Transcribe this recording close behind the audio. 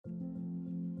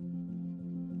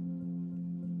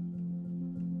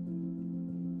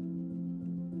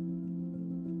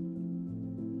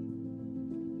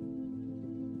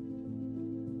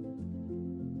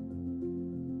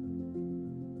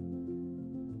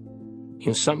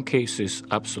In some cases,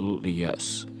 absolutely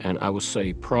yes. And I would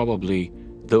say probably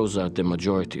those are the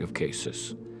majority of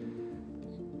cases.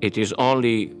 It is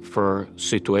only for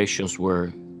situations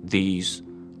where these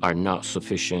are not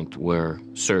sufficient where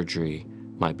surgery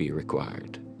might be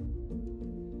required.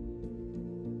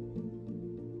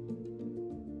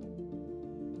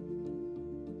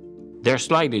 They're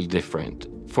slightly different.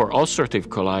 For ulcerative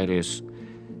colitis,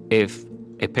 if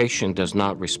a patient does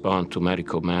not respond to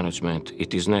medical management,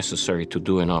 it is necessary to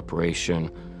do an operation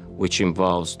which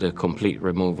involves the complete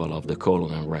removal of the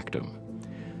colon and rectum.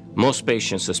 Most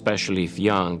patients, especially if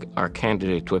young, are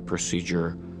candidate to a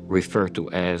procedure referred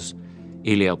to as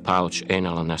ileal pouch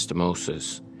anal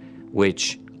anastomosis,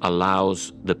 which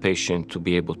allows the patient to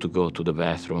be able to go to the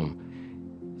bathroom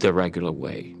the regular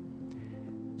way.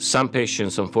 Some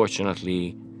patients,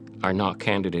 unfortunately, are not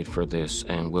candidate for this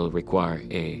and will require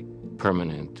a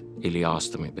permanent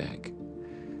ileostomy bag.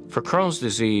 For Crohn's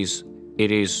disease,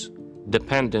 it is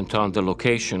dependent on the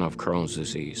location of Crohn's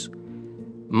disease.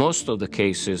 Most of the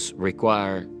cases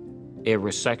require a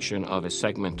resection of a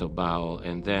segment of bowel,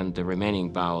 and then the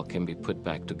remaining bowel can be put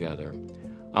back together.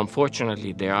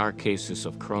 Unfortunately, there are cases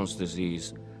of Crohn's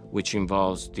disease which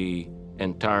involves the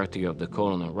entirety of the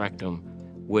colon and rectum,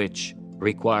 which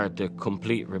require the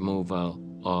complete removal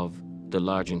of the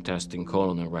large intestine,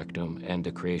 colon, and rectum, and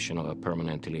the creation of a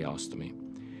permanent ileostomy.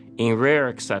 In rare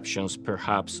exceptions,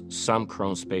 perhaps some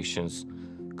Crohn's patients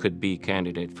could be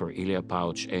candidate for ileal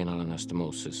pouch anal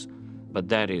anastomosis, but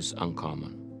that is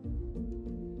uncommon.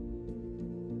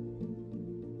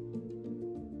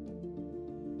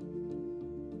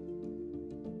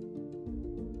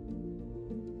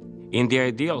 In the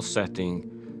ideal setting,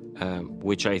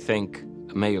 which I think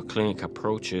Mayo Clinic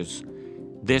approaches,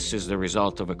 this is the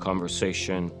result of a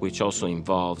conversation which also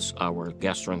involves our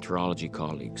gastroenterology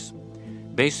colleagues.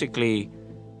 Basically,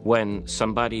 when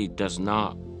somebody does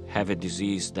not have a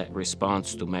disease that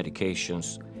responds to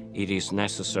medications, it is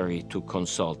necessary to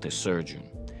consult a surgeon.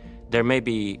 There may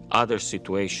be other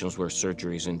situations where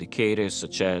surgery is indicated,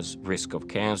 such as risk of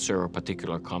cancer or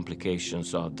particular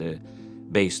complications of the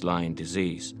baseline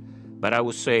disease. But I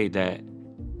would say that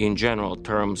in general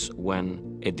terms,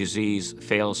 when a disease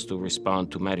fails to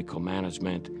respond to medical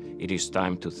management, it is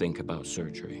time to think about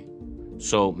surgery.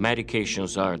 So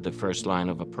medications are the first line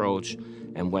of approach,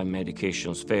 and when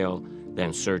medications fail,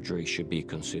 then surgery should be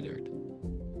considered.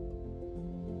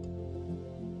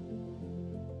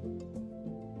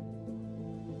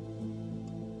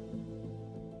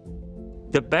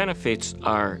 The benefits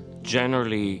are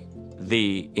generally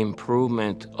the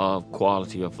improvement of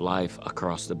quality of life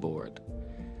across the board.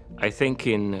 I think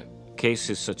in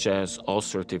cases such as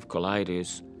ulcerative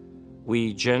colitis,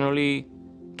 we generally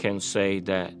can say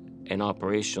that an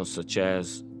operation such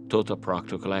as total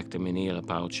proctocolectomy and ileal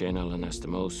pouch anal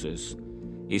anastomosis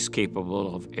is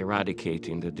capable of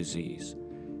eradicating the disease.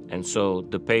 And so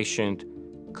the patient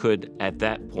could, at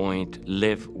that point,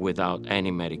 live without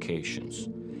any medications.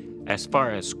 As far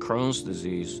as Crohn's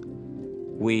disease,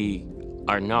 we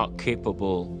are not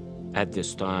capable at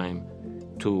this time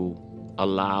to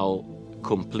allow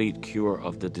complete cure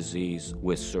of the disease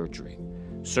with surgery.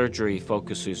 Surgery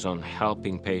focuses on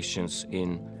helping patients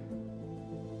in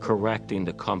correcting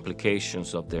the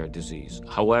complications of their disease.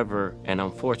 However, and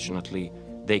unfortunately,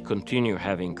 they continue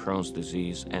having Crohn's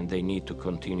disease and they need to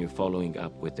continue following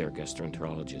up with their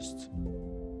gastroenterologists.